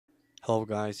Hello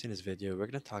guys, in this video we're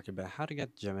going to talk about how to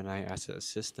get Gemini as an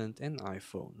assistant in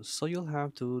iPhone. So you'll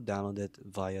have to download it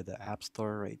via the App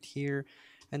Store right here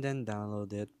and then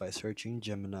download it by searching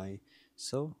Gemini.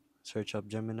 So search up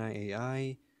Gemini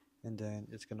AI and then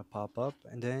it's going to pop up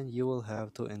and then you will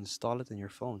have to install it in your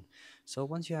phone. So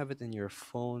once you have it in your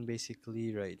phone,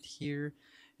 basically right here,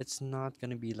 it's not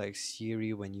going to be like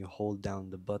Siri when you hold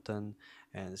down the button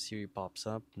and Siri pops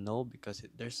up. No, because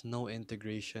there's no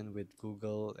integration with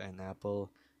Google and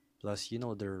Apple. Plus,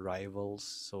 they're rivals,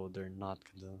 so they're not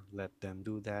gonna let them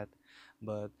do that.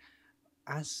 But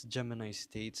as Gemini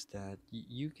states that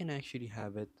you can actually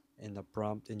have it in a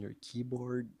prompt in your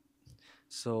keyboard,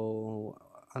 so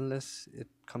unless it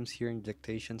comes here in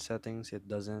dictation settings, it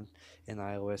doesn't in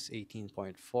iOS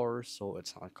 18.4, so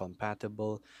it's not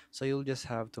compatible. So you'll just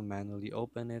have to manually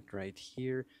open it right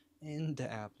here in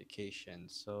the application.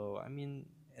 So I mean,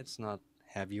 it's not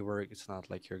heavy work. It's not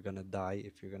like you're gonna die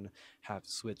if you're gonna have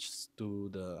to switch to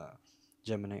the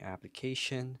Gemini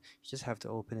application. You just have to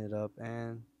open it up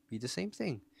and be the same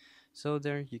thing. So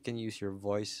there you can use your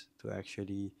voice to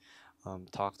actually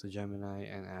talk to Gemini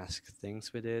and ask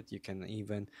things with it. You can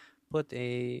even put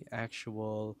a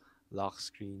actual lock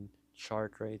screen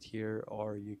chart right here,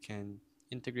 or you can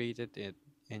integrate it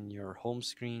in your home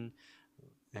screen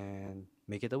and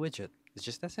make it a widget. It's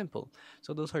just that simple.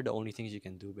 So those are the only things you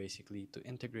can do basically to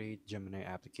integrate Gemini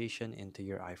application into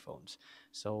your iPhones.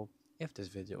 So if this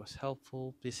video was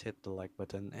helpful, please hit the like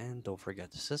button and don't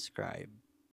forget to subscribe.